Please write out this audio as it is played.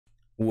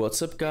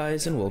What's up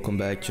guys, and welcome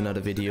back to another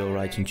video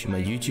right into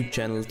my YouTube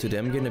channel. Today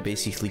I'm gonna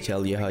basically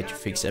tell you how to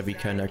fix every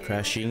kind of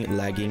crashing,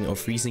 lagging or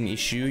freezing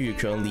issue you're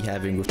currently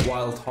having with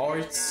Wild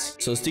Hearts.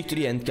 So stick to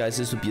the end guys,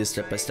 this will be a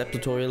step-by-step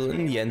tutorial.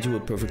 In the end you will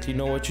perfectly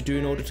know what to do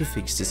in order to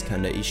fix this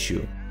kind of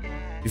issue.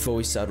 Before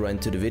we start right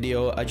into the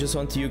video, I just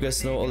want to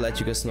let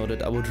you guys know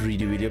that I would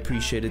really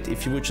appreciate it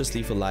if you would just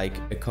leave a like,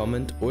 a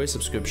comment or a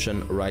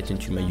subscription right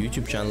into my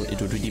YouTube channel. It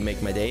would really make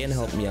my day and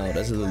help me out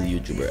as a little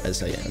YouTuber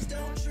as I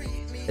am.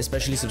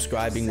 Especially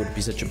subscribing would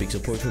be such a big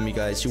support for me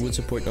guys. You would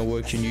support my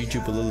work on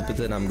YouTube a little bit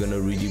and I'm gonna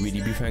really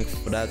be thankful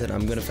for that, and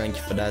I'm gonna thank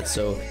you for that.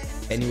 So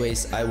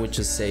anyways, I would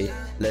just say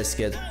let's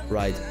get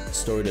right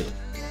started.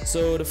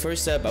 So the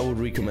first step I would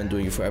recommend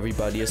doing for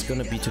everybody is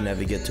gonna be to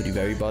navigate to the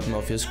very bottom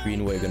of your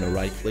screen, where you're gonna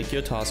right click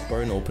your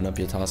taskbar and open up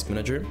your task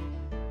manager.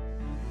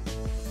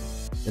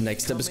 The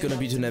next step is going to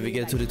be to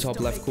navigate to the top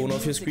left corner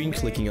of your screen,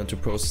 clicking onto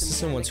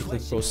processes, and once you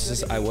click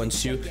processes, I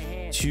want you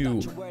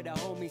to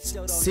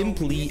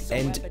simply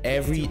end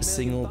every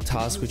single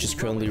task which is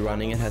currently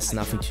running and has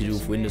nothing to do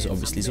with Windows,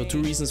 obviously. So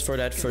two reasons for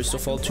that. First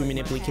of all, too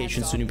many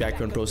applications, too many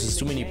background processes,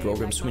 too many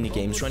programs, too many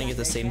games running at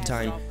the same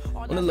time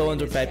on a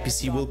low-end or bad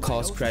PC will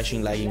cause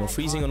crashing, lagging or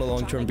freezing on the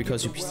long term,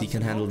 because your PC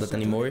can't handle that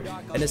anymore.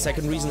 And the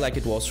second reason, like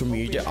it was for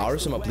me, there are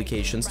some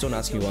applications, don't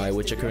ask me why,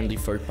 which are currently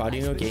third-party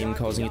in your game,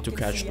 causing it to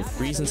crash or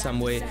freeze in some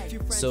way.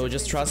 So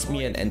just trust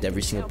me and end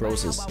every single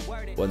process.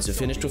 Once you're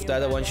finished with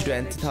that, I want you to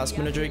enter Task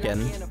Manager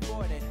again,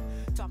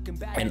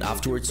 and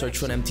afterwards search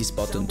for an empty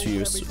spot onto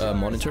your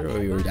monitor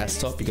or your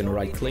desktop. You're gonna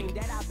right click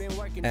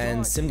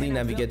and simply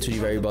navigate to the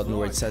very bottom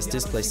where it says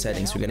display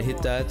settings. We're gonna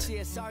hit that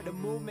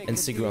and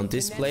stick around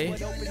display,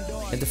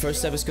 and the first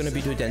step is gonna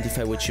be to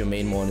identify which your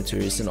main monitor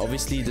is, and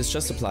obviously this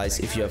just applies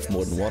if you have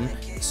more than one.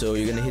 So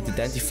you're gonna hit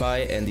identify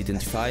and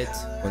identify it.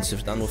 Once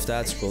you're done with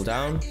that, scroll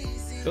down,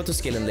 go to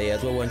scale and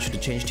layout, where I want you to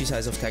change the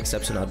size of text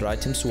apps and other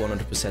items to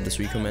 100% as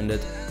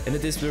recommended, and the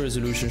display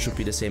resolution should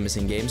be the same as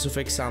in game. So for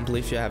example,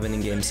 if you have an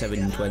in-game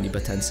 1720 by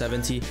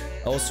 1070,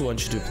 I also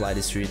want you to apply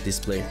this to your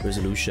display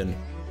resolution.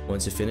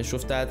 Once you're finished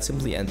with that,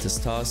 simply end this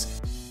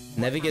task.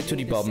 Navigate to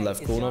the bottom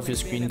left corner of your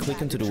screen,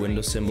 click into the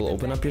Windows symbol,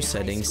 open up your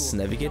settings,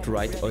 navigate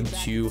right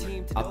onto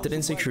Update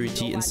and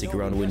Security and stick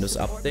around Windows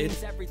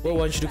Update. Well, I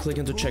want you to click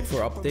into check for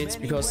updates,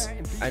 because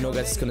I know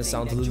guys it's gonna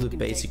sound a little bit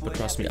basic, but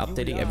trust me,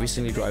 updating every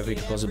single driver you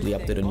could possibly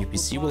update on your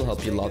PC will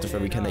help you a lot with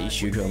every kind of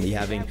issue you're currently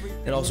having,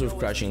 and also with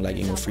crashing,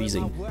 lagging or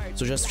freezing.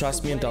 So just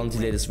trust me and download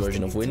the latest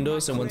version of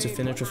Windows, and once you're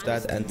finished with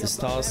that, end this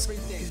task.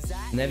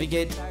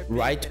 Navigate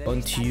right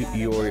onto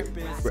your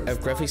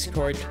graphics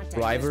card,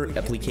 driver,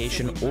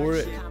 application,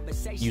 or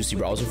use the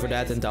browser for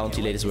that, and download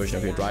the latest version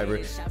of your driver,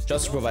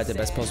 just to provide the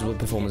best possible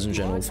performance in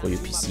general for your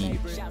PC.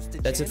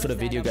 That's it for the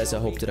video guys. I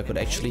hope that I could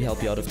actually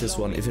help you out of this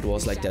one. If it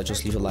was like that,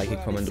 just leave a like, a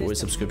comment or a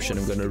subscription.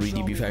 I'm gonna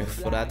really be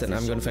thankful for that, and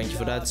I'm gonna thank you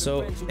for that.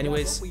 So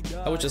anyways,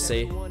 I would just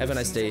say have a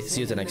nice day,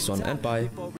 see you at the next one, and bye.